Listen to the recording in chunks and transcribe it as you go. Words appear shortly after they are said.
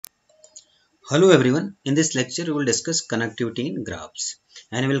Hello everyone, in this lecture we will discuss connectivity in graphs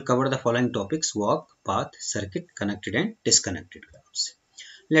and we will cover the following topics: walk, path, circuit, connected and disconnected graphs.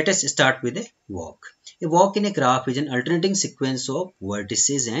 Let us start with a walk. A walk in a graph is an alternating sequence of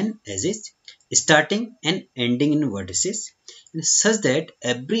vertices and edges starting and ending in vertices such that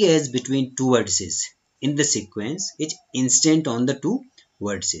every edge between two vertices in the sequence is instant on the two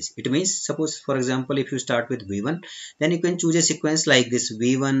vertices. It means, suppose for example, if you start with V1, then you can choose a sequence like this: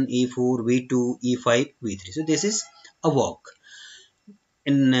 V1, E4, V2, E5, V3. So this is a walk.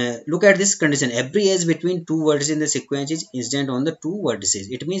 Look at this condition: every edge between two vertices in the sequence is incident on the two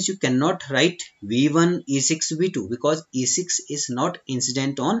vertices. It means you cannot write V1, E6, V2 because E6 is not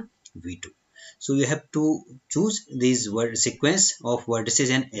incident on V2. So you have to choose these sequence of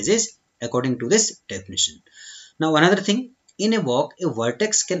vertices and edges according to this definition. Now another thing, in a walk, a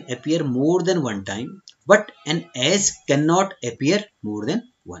vertex can appear more than one time, but an edge cannot appear more than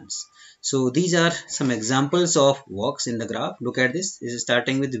once. So these are some examples of walks in the graph. Look at this. This is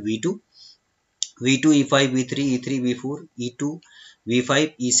starting with V2, V2, E5, V3, E3, V4, E2,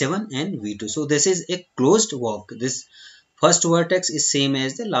 V5, E7 and V2. So this is a closed walk. This first vertex is same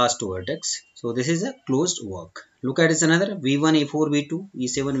as the last vertex. So this is a closed walk. Look at this another: V1, E4, V2,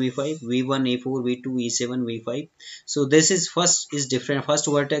 E7, V5, V1, E4, V2, E7, V5. So this is first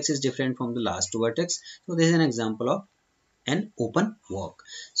vertex is different from the last vertex. So this is an example of an open walk.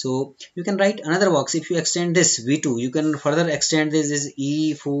 So you can write another walks. If you extend this V2, you can further extend this is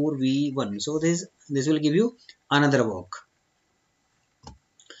E4, V1. So this will give you another walk.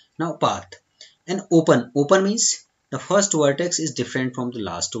 Now path. And open means the first vertex is different from the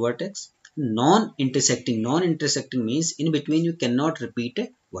last vertex. Non-intersecting means in between you cannot repeat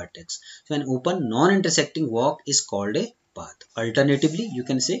a vertex. So an open non-intersecting walk is called a path. Alternatively, you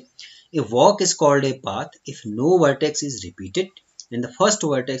can say a walk is called a path if no vertex is repeated and the first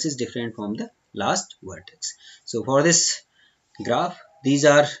vertex is different from the last vertex. So for this graph, these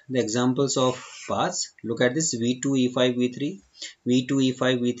are the examples of paths. Look at this: V2, E5, V3, V2,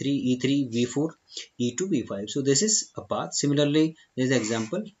 E5, V3, E3, V4, E2, V5. So this is a path. Similarly, there is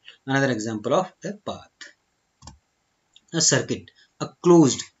another example of a path. A circuit. A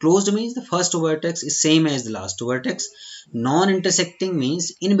closed means the first vertex is same as the last vertex. Non-intersecting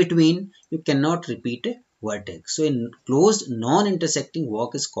means in between you cannot repeat a vertex. So in closed non-intersecting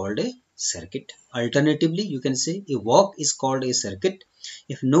walk is called a circuit. Alternatively, you can say a walk is called a circuit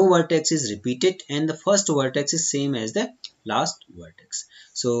if no vertex is repeated and the first vertex is same as the last vertex.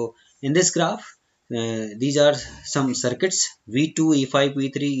 So in this graph, these are some circuits: V2, E5,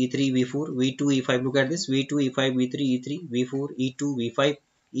 V3, E3, V4, V2, E5. Look at this: V2, E5, V3, E3, V4, E2, V5,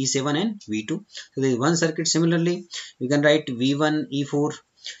 E7 and V2. So there is one circuit. Similarly, you can write V1, E4,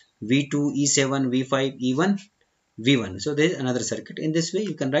 V2, E7, V5, E1, V1. So there is another circuit. In this way,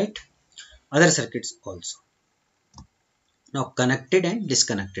 you can write other circuits also. Now connected and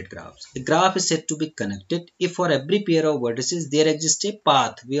disconnected graphs. A graph is said to be connected if for every pair of vertices there exists a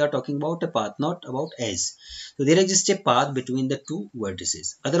path. We are talking about a path, not about edge. So there exists a path between the two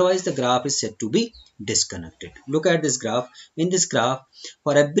vertices. Otherwise the graph is said to be disconnected. Look at this graph. In this graph,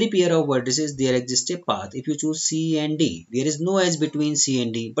 for every pair of vertices there exists a path. If you choose C and D, there is no edge between C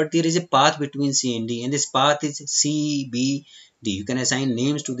and D, but there is a path between C and D, and this path is C, B, D. You can assign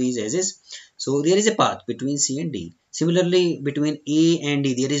names to these edges. So there is a path between C and D. Similarly, between A and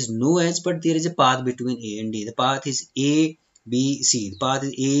D, there is no edge, but there is a path between A and D. The path is A, B, C. The path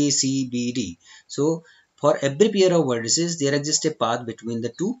is A, C, B, D. So for every pair of vertices, there exists a path between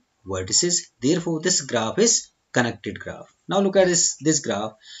the two vertices. Therefore, this graph is connected graph. Now look at this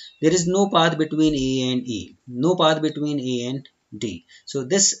graph. There is no path between A and E. No path between A and D. So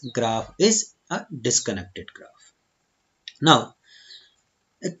this graph is a disconnected graph. Now,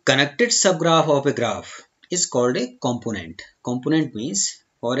 a connected subgraph of a graph is called a component. Component means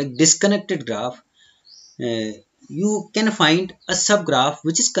for a disconnected graph, you can find a subgraph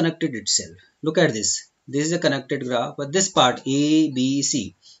which is connected itself. Look at this. This is a connected graph, but this part A, B,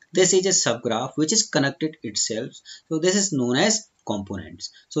 C, this is a subgraph which is connected itself. So this is known as components.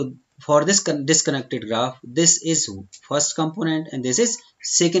 So for this disconnected graph, this is first component and this is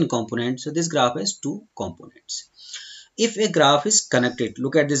second component. So this graph has two components. If a graph is connected,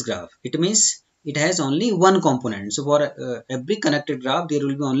 look at this graph. It means it has only one component. So for every connected graph, there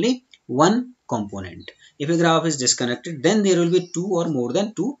will be only one component. If a graph is disconnected, then there will be two or more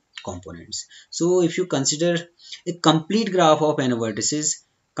than two components. So if you consider a complete graph of n vertices,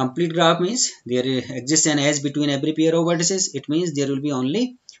 complete graph means there exists an edge between every pair of vertices. It means there will be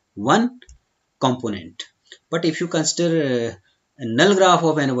only one component. But if you consider a null graph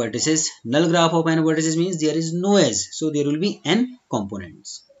of n vertices means there is no edge. So there will be n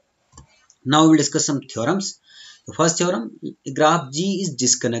components. Now we will discuss some theorems. The first theorem, graph G is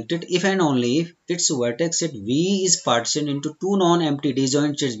disconnected if and only if its vertex set V is partitioned into two non-empty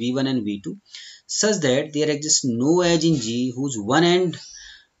disjoint sets V1 and V2 such that there exists no edge in G whose one end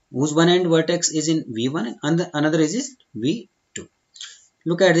vertex is in V1 and another is in V2.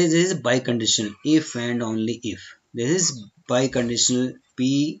 Look at this. This is biconditional if and only if. This is biconditional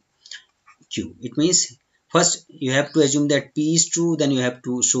P Q. It means first you have to assume that P is true, then you have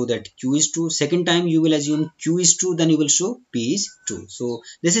to show that Q is true. Second time you will assume Q is true, then you will show P is true. So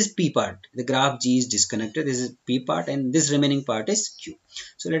this is P part. The graph G is disconnected. This is P part and this remaining part is Q.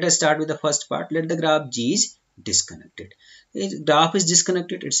 So let us start with the first part. Let the graph G is disconnected. If graph is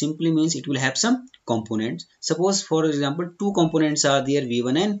disconnected, it simply means it will have some components. Suppose for example two components are there,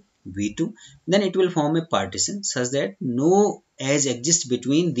 V1 and V2, then it will form a partition such that no edge exists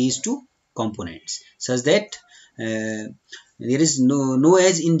between these two components, such that there is no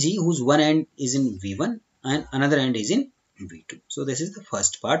edge in G whose one end is in V1 and another end is in V2. So this is the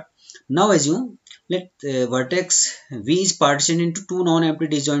first part. Now assume let vertex V is partitioned into two non-empty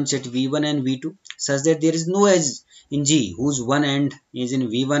disjoint sets V1 and V2 such that there is no edge in G whose one end is in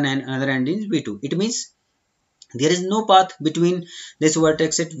V1 and another end is V2. It means there is no path between this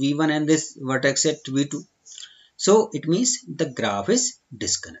vertex at V1 and this vertex at V2. So it means the graph is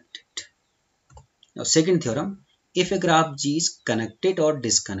disconnected. Now second theorem, if a graph G is connected or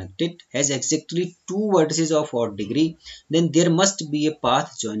disconnected has exactly two vertices of odd degree, then there must be a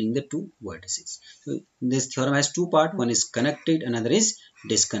path joining the two vertices. So this theorem has two parts, one is connected, another is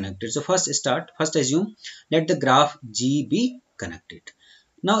disconnected. So first assume let the graph G be connected.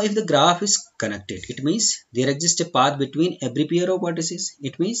 Now if the graph is connected, it means there exists a path between every pair of vertices.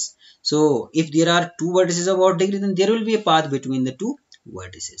 It means, so if there are two vertices of odd degree, then there will be a path between the two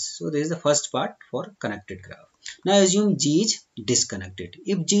vertices. So this is the first part for connected graph. Now assume G is disconnected.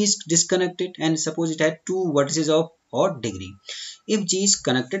 If G is disconnected and suppose it had two vertices of odd degree. If G is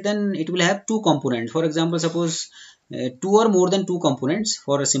connected, then it will have two components. For example, suppose two or more than two components.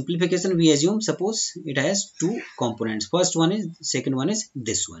 For a simplification, we assume suppose it has two components. First one is, second one is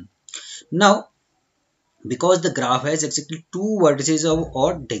this one. Now because the graph has exactly two vertices of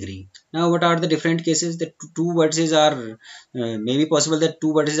odd degree. Now what are the different cases? The two vertices are maybe possible that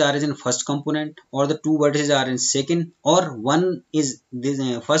two vertices are in first component, or the two vertices are in second, or one is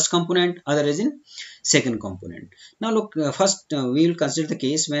this first component, other is in second component. Now look, first we will consider the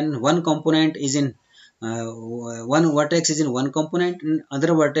case when one component is in one vertex is in one component and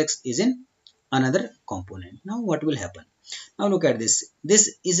other vertex is in another component. Now what will happen? Now look at this.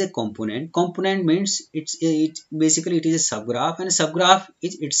 This is a component. Component means basically it is a subgraph, and a subgraph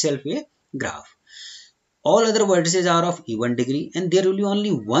is itself a graph. All other vertices are of even degree, and there will be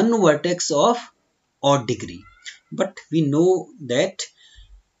only one vertex of odd degree. But we know that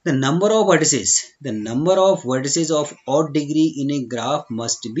the number of vertices of odd degree in a graph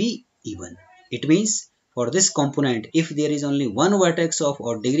must be even. It means for this component, if there is only one vertex of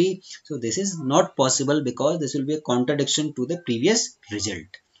odd degree, so this is not possible because this will be a contradiction to the previous result.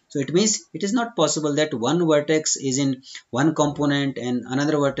 So it means it is not possible that one vertex is in one component and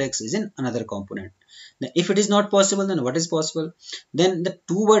another vertex is in another component. Now, if it is not possible, then what is possible? Then the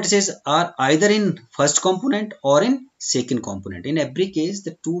two vertices are either in first component or in second component. In every case,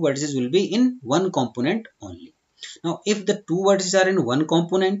 the two vertices will be in one component only. Now, if the two vertices are in one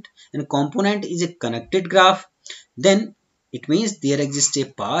component and component is a connected graph, then it means there exists a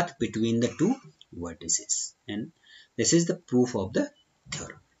path between the two vertices. And this is the proof of the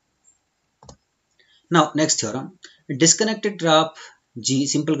theorem. Now, next theorem, a disconnected graph G,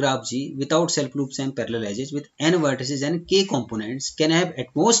 simple graph G without self loops and parallel edges with n vertices and k components can have at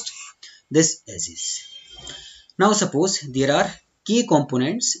most this edges. Now suppose there are k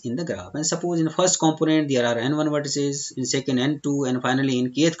components in the graph, and suppose in the first component there are n1 vertices, in second n2, and finally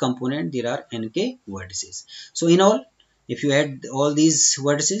in kth component there are nk vertices. So in all, if you add all these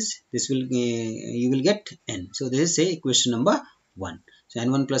vertices, this will you will get n. So this is say equation number 1. So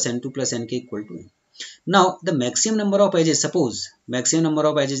n1 plus n2 plus nk equal to n. Now the maximum number of edges, suppose maximum number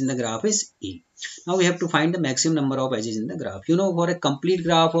of edges in the graph is e. Now we have to find the maximum number of edges in the graph. You know, for a complete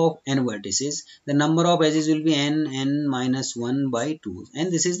graph of n vertices, the number of edges will be n minus 1 by 2,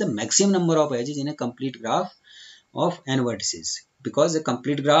 and this is the maximum number of edges in a complete graph of n vertices, because the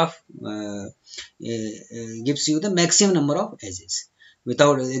complete graph gives you the maximum number of edges.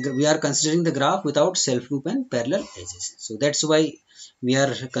 Without, we are considering the graph without self loop and parallel edges, so that's why we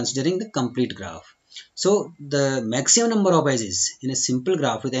are considering the complete graph. So the maximum number of edges in a simple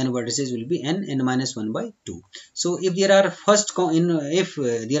graph with n vertices will be n minus 1 by 2. So if there are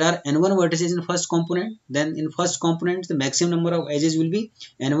there are n1 vertices in first component, then in first component the maximum number of edges will be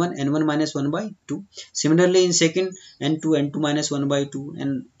n1 minus 1 by 2. Similarly in second, n2 minus 1 by 2,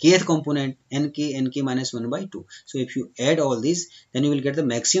 and kth component nk minus 1 by 2. So if you add all these, then you will get the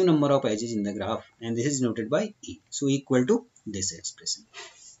maximum number of edges in the graph, and this is noted by e. So equal to this expression.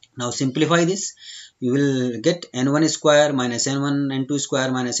 Now simplify this. You will get n1 square minus n1, n2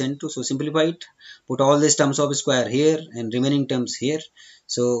 square minus n2. So simplify it. Put all these terms of square here and remaining terms here.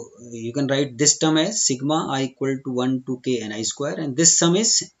 So you can write this term as sigma I equal to 1 to k n I square, and this sum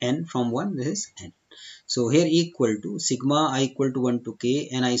is n from 1. This is n. So here equal to sigma I equal to 1 to k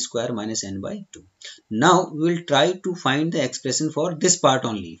n I square minus n by 2. Now we will try to find the expression for this part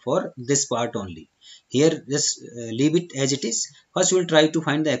only. For this part only. Here just leave it as it is. First we will try to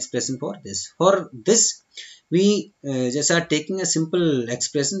find the expression for this. For this we just are taking a simple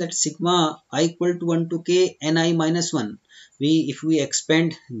expression, that sigma I equal to 1 to k ni minus 1. If we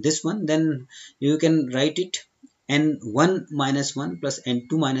expand this one, then you can write it n1 minus 1 plus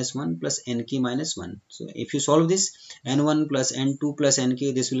n2 minus 1 plus nk minus 1. So if you solve this, n1 plus n2 plus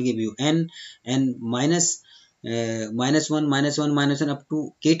nk, this will give you n, and minus 1 minus 1 minus 1 up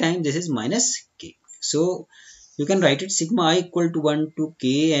to k times, this is minus k. So you can write it sigma I equal to 1 to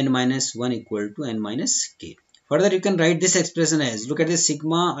k n minus 1 equal to n minus k. Further you can write this expression as, look at this,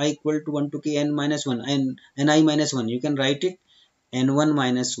 sigma I equal to 1 to k n minus 1 and ni minus 1. You can write it n1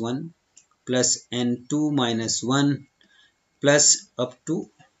 minus 1 plus n2 minus 1 plus up to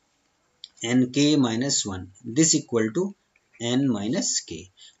nk minus 1. This equal to n minus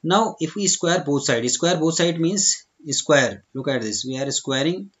k. Now if we square both sides means square. Look at this, we are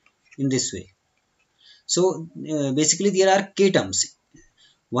squaring in this way. So basically there are k terms,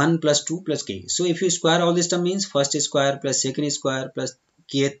 1 plus 2 plus k. So if you square all this term means first square plus second square plus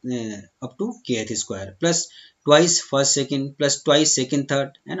kth up to kth square plus twice first second plus twice second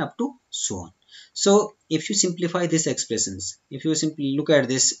third and up to so on. So if you simplify these expressions, if you simply look at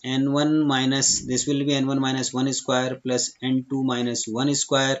this, n1 minus, this will be n1 minus 1 square plus n2 minus 1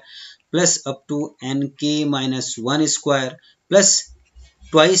 square plus up to nk minus 1 square plus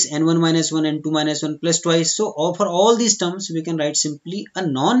twice n1 minus 1 and 2 minus 1 plus twice. So for all these terms we can write simply a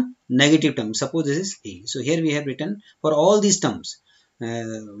non-negative term. Suppose this is a. So here we have written for all these terms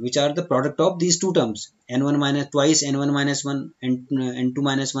which are the product of these two terms, n1 minus twice n1 minus 1 and n2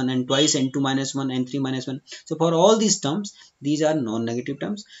 minus 1 and twice n2 minus 1 and 3 minus 1. So for all these terms, these are non-negative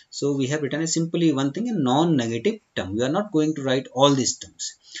terms. So we have written simply one thing, a non-negative term. We are not going to write all these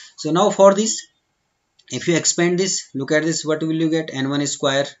terms. So now for this, if you expand this, look at this, what will you get? N1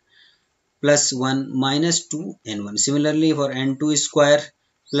 square plus 1 minus 2 n1. Similarly for n2 square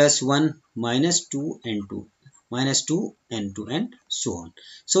plus 1 minus 2 n2 minus 2 n2 and so on.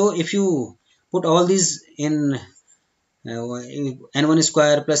 So if you put all these in n1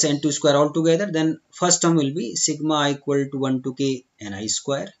 square plus n2 square all together, then first term will be sigma I equal to 1 to k ni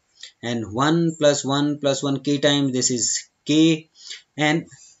square, and 1 plus 1 k times, this is k, and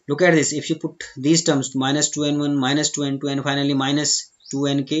look at this, if you put these terms minus 2n1 minus 2n2 and finally minus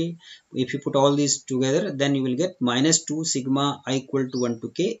 2nk, if you put all these together, then you will get minus 2 sigma I equal to 1 to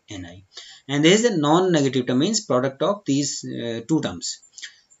k ni, and this is a non-negative term, means product of these two terms.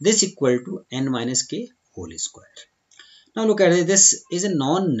 This equal to n minus k whole square. Now look at it, this is a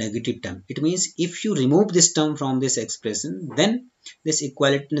non-negative term. It means if you remove this term from this expression, then this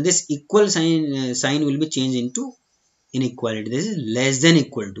equal sign will be changed into inequality. This is less than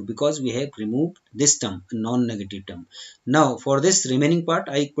equal to, because we have removed this term, a non-negative term. Now for this remaining part,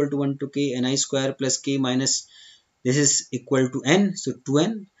 I equal to 1 to k ni square plus k minus, this is equal to n, so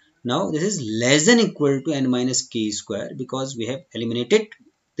 2n. Now this is less than equal to n minus k square, because we have eliminated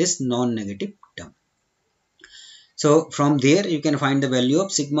this non-negative term. So from there you can find the value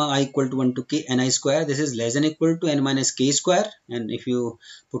of sigma I equal to 1 to k ni square. This is less than equal to n minus k square, and if you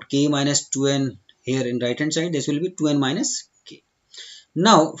put k minus 2n here in right hand side, this will be 2n minus k.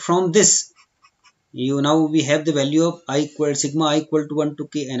 Now from this, we have the value of sigma I equal to 1 to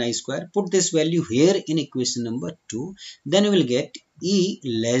k ni square. Put this value here in equation number 2, then you will get e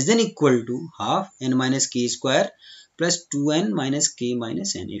less than equal to half n minus k square plus 2n minus k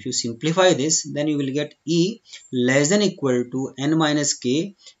minus n. If you simplify this, then you will get e less than equal to n minus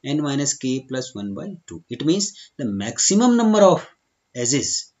k plus 1 by 2. It means the maximum number of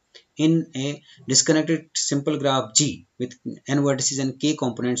edges in a disconnected simple graph G with n vertices and k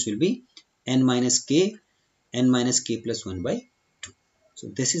components will be n minus k plus 1 by 2. So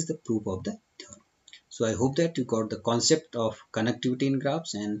this is the proof of the theorem. So So I hope that you got the concept of connectivity in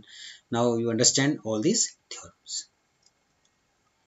graphs, and now you understand all these theorems.